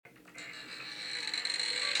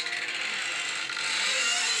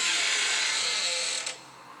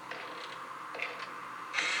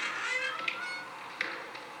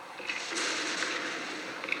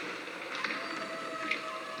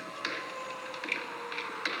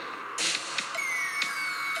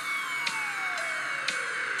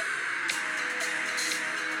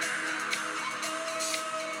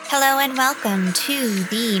Hello and welcome to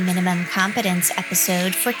the Minimum Competence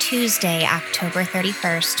episode for Tuesday, October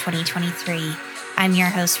 31st, 2023. I'm your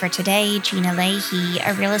host for today, Gina Leahy,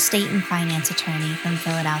 a real estate and finance attorney from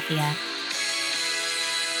Philadelphia.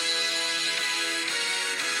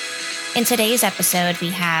 In today's episode, we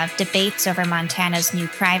have debates over Montana's new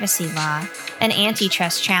privacy law, an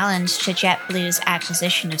antitrust challenge to JetBlue's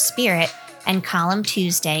acquisition of Spirit, and Column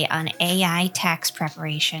Tuesday on AI tax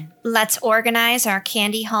preparation. Let's organize our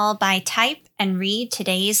candy haul by type and read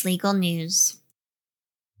today's legal news.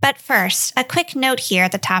 But first, a quick note here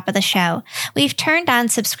at the top of the show. We've turned on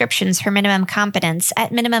subscriptions for Minimum Competence at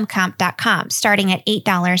minimumcomp.com, starting at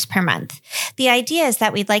 $8 per month. The idea is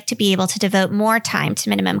that we'd like to be able to devote more time to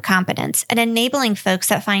Minimum Competence, and enabling folks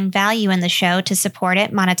that find value in the show to support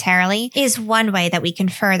it monetarily is one way that we can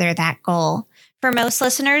further that goal. For most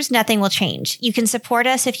listeners, nothing will change. You can support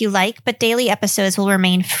us if you like, but daily episodes will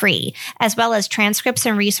remain free, as well as transcripts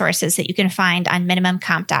and resources that you can find on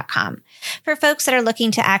minimumcomp.com. For folks that are looking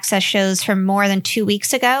to access shows from more than 2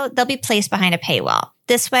 weeks ago, they'll be placed behind a paywall.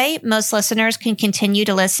 This way, most listeners can continue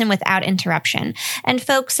to listen without interruption. And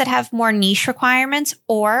folks that have more niche requirements,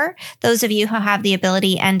 or those of you who have the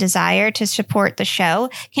ability and desire to support the show,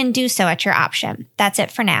 can do so at your option. That's it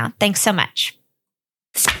for now. Thanks so much.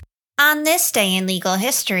 On this day in legal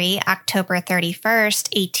history, October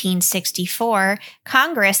 31st, 1864,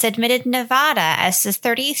 Congress admitted Nevada as the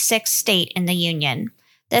 36th state in the Union.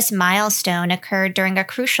 This milestone occurred during a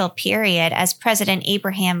crucial period as President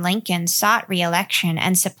Abraham Lincoln sought re-election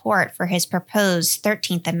and support for his proposed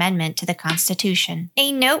 13th Amendment to the Constitution.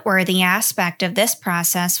 A noteworthy aspect of this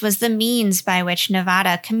process was the means by which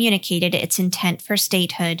Nevada communicated its intent for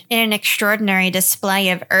statehood. In an extraordinary display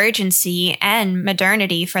of urgency and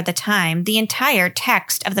modernity for the time, the entire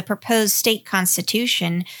text of the proposed state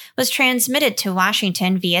constitution was transmitted to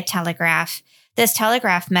Washington via telegraph. This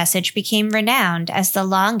telegraph message became renowned as the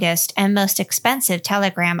longest and most expensive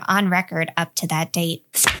telegram on record up to that date.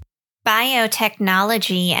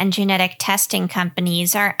 Biotechnology and genetic testing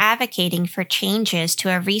companies are advocating for changes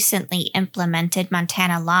to a recently implemented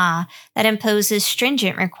Montana law that imposes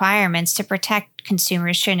stringent requirements to protect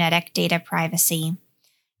consumers' genetic data privacy.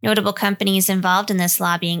 Notable companies involved in this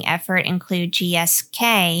lobbying effort include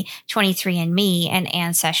GSK, 23andMe, and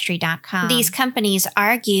Ancestry.com. These companies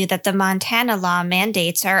argue that the Montana law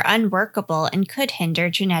mandates are unworkable and could hinder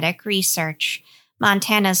genetic research.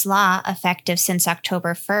 Montana's law, effective since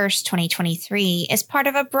October 1st, 2023, is part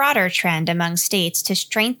of a broader trend among states to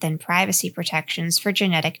strengthen privacy protections for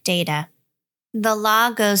genetic data. The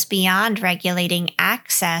law goes beyond regulating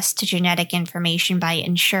access to genetic information by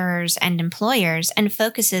insurers and employers and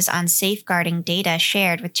focuses on safeguarding data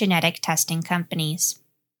shared with genetic testing companies.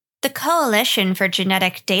 The Coalition for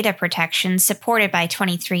Genetic Data Protection, supported by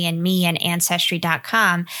 23andMe and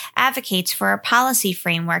Ancestry.com, advocates for a policy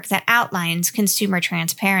framework that outlines consumer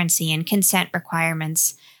transparency and consent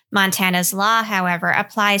requirements. Montana's law, however,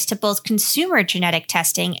 applies to both consumer genetic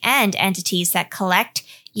testing and entities that collect,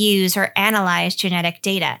 use, or analyze genetic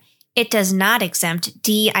data. It does not exempt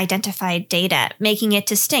de-identified data, making it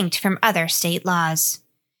distinct from other state laws.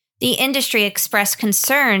 The industry expressed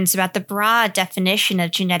concerns about the broad definition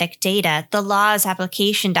of genetic data, the law's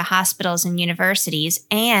application to hospitals and universities,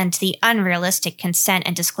 and the unrealistic consent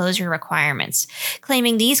and disclosure requirements,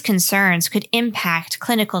 claiming these concerns could impact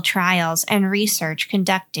clinical trials and research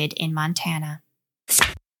conducted in Montana.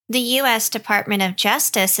 The U.S. Department of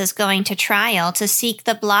Justice is going to trial to seek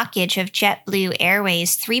the blockage of JetBlue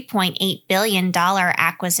Airways' $3.8 billion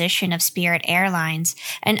acquisition of Spirit Airlines,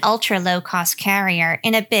 an ultra-low-cost carrier,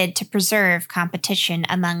 in a bid to preserve competition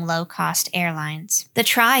among low-cost airlines. The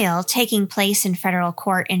trial, taking place in federal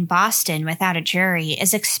court in Boston without a jury,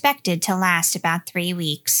 is expected to last about 3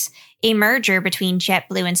 weeks. A merger between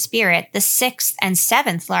JetBlue and Spirit, the 6th and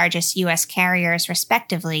 7th largest U.S. carriers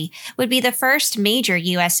respectively, would be the first major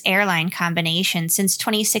U.S. airline combination since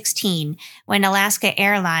 2016, when Alaska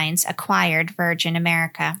Airlines acquired Virgin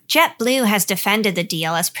America. JetBlue has defended the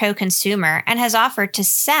deal as pro-consumer and has offered to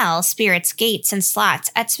sell Spirit's gates and slots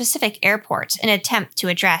at specific airports in an attempt to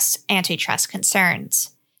address antitrust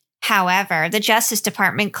concerns. However, the Justice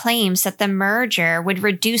Department claims that the merger would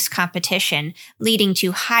reduce competition, leading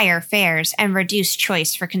to higher fares and reduced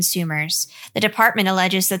choice for consumers. The department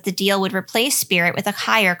alleges that the deal would replace Spirit with a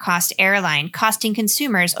higher-cost airline, costing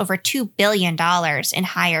consumers over $2 billion in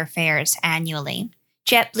higher fares annually.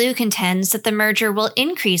 JetBlue contends that the merger will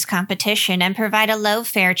increase competition and provide a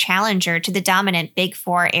low-fare challenger to the dominant Big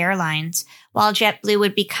Four airlines. While JetBlue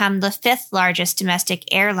would become the 5th largest domestic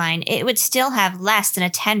airline, it would still have less than a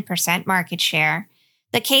 10% market share.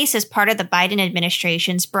 The case is part of the Biden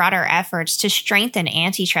administration's broader efforts to strengthen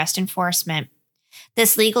antitrust enforcement.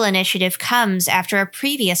 This legal initiative comes after a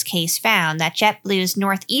previous case found that JetBlue's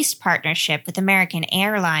Northeast partnership with American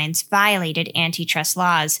Airlines violated antitrust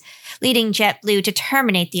laws, leading JetBlue to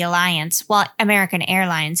terminate the alliance while American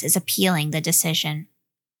Airlines is appealing the decision.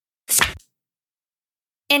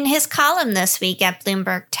 In his column this week at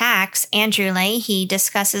Bloomberg Tax, Andrew Leahy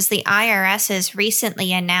discusses the IRS's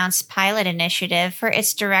recently announced pilot initiative for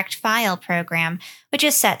its direct file program, which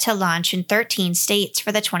is set to launch in 13 states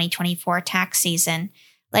for the 2024 tax season.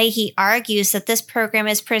 Leahy argues that this program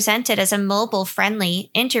is presented as a mobile-friendly,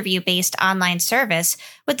 interview-based online service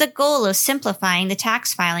with the goal of simplifying the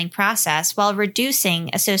tax filing process while reducing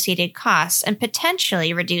associated costs and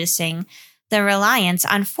potentially reducing the reliance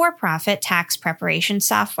on for-profit tax preparation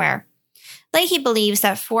software. Leahy believes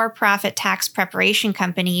that for-profit tax preparation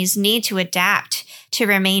companies need to adapt to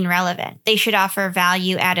remain relevant. They should offer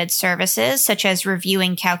value-added services such as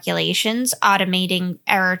reviewing calculations, automating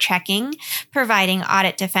error checking, providing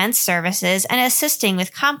audit defense services, and assisting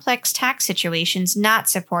with complex tax situations not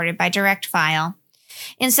supported by direct file.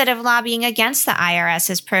 Instead of lobbying against the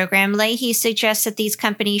IRS's program, Leahy suggests that these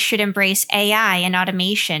companies should embrace AI and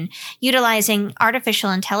automation, utilizing artificial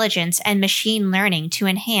intelligence and machine learning to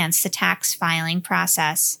enhance the tax filing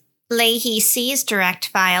process. Leahy sees direct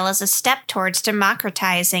file as a step towards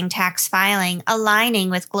democratizing tax filing, aligning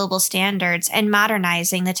with global standards, and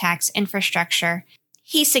modernizing the tax infrastructure.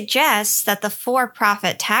 He suggests that the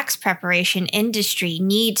for-profit tax preparation industry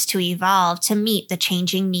needs to evolve to meet the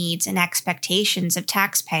changing needs and expectations of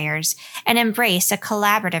taxpayers and embrace a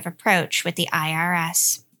collaborative approach with the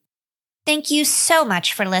IRS. Thank you so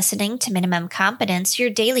much for listening to Minimum Competence, your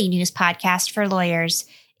daily news podcast for lawyers.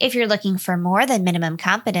 If you're looking for more than minimum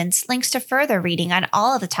competence, links to further reading on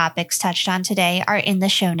all of the topics touched on today are in the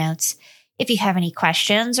show notes. If you have any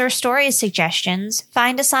questions or story suggestions,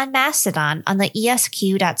 find us on Mastodon on the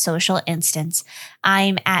esq.social instance.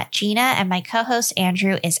 I'm at Gina and my co-host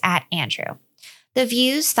Andrew is at Andrew. The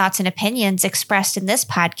views, thoughts, and opinions expressed in this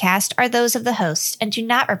podcast are those of the host and do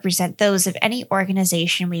not represent those of any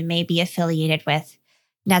organization we may be affiliated with.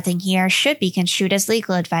 Nothing here should be construed as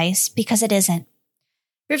legal advice because it isn't.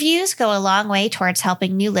 Reviews go a long way towards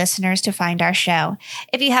helping new listeners to find our show.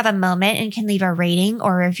 If you have a moment and can leave a rating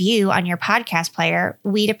or review on your podcast player,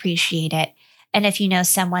 we'd appreciate it. And if you know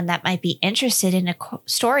someone that might be interested in a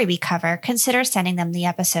story we cover, consider sending them the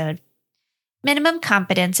episode. Minimum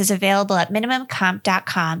Competence is available at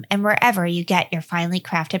minimumcomp.com and wherever you get your finely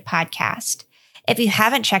crafted podcast. If you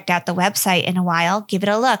haven't checked out the website in a while, give it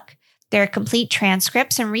a look. There are complete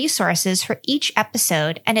transcripts and resources for each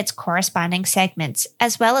episode and its corresponding segments,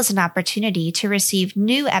 as well as an opportunity to receive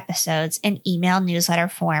new episodes in email newsletter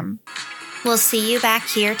form. We'll see you back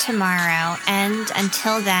here tomorrow, and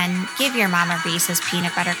until then, give your mama Reese's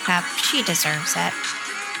peanut butter cup. She deserves it.